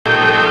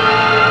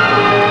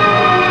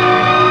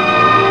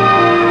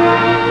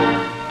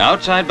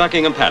Outside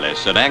Buckingham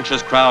Palace, an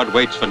anxious crowd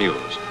waits for news.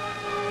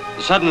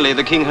 Suddenly,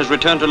 the king has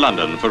returned to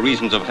London for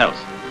reasons of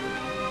health.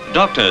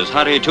 Doctors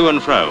hurry to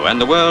and fro, and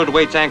the world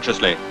waits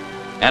anxiously,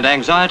 and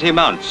anxiety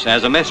mounts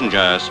as a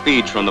messenger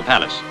speeds from the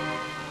palace.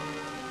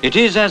 It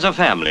is as a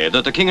family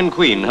that the king and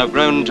queen have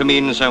grown to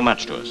mean so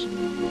much to us.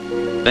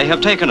 They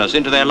have taken us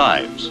into their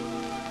lives.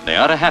 They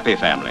are a happy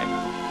family.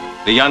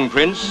 The young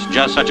prince,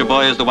 just such a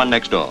boy as the one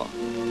next door.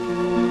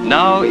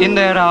 Now, in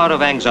their hour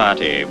of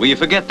anxiety, we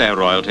forget their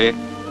royalty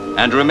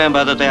and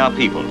remember that they are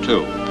people,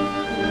 too.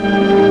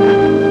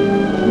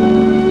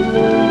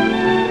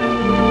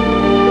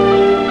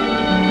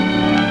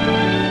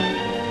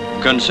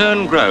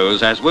 Concern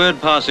grows as word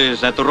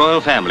passes that the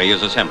royal family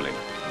is assembling.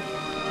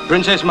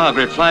 Princess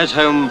Margaret flies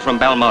home from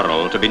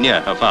Balmoral to be near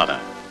her father.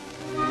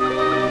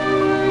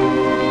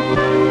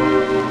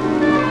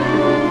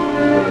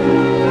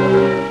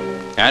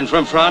 And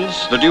from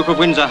France, the Duke of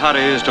Windsor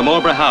hurries to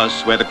Marlborough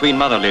House, where the Queen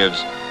Mother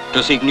lives,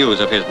 to seek news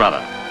of his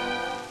brother.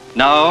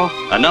 Now,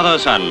 another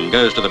son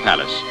goes to the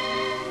palace.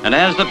 And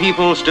as the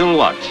people still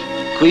watch,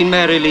 Queen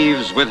Mary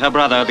leaves with her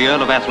brother, the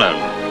Earl of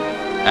Athlone,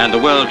 and the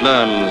world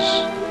learns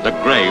the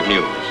grave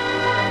news.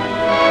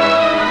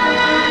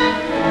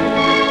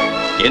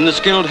 In the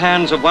skilled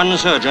hands of one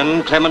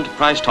surgeon, Clement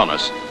Price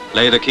Thomas,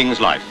 lay the king's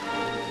life.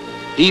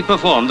 He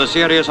performed the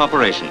serious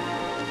operation,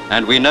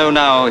 and we know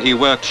now he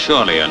worked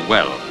surely and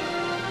well.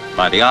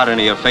 By the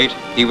irony of fate,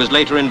 he was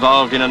later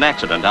involved in an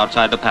accident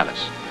outside the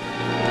palace.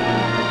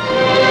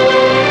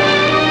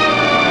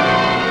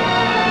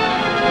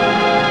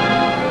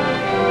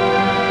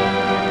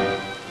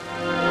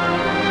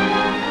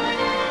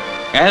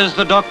 As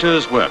the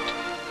doctors worked,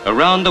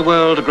 around the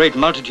world great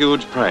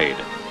multitudes prayed.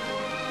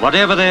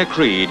 Whatever their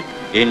creed,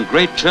 in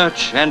great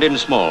church and in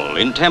small,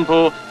 in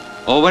temple,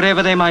 or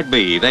wherever they might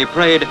be, they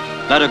prayed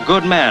that a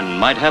good man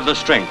might have the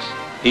strength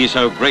he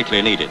so greatly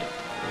needed.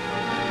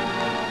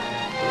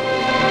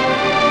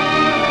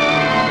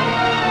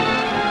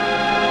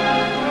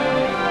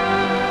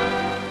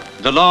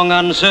 The long,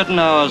 uncertain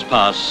hours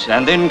pass,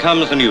 and then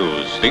comes the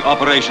news. The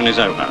operation is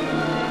over.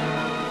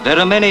 There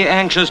are many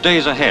anxious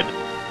days ahead.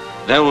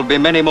 There will be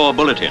many more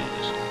bulletins.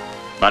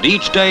 But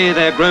each day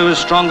there grows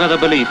stronger the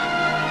belief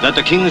that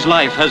the king's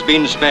life has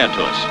been spared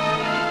to us,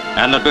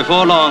 and that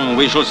before long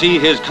we shall see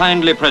his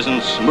kindly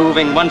presence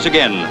moving once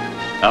again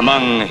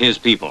among his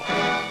people.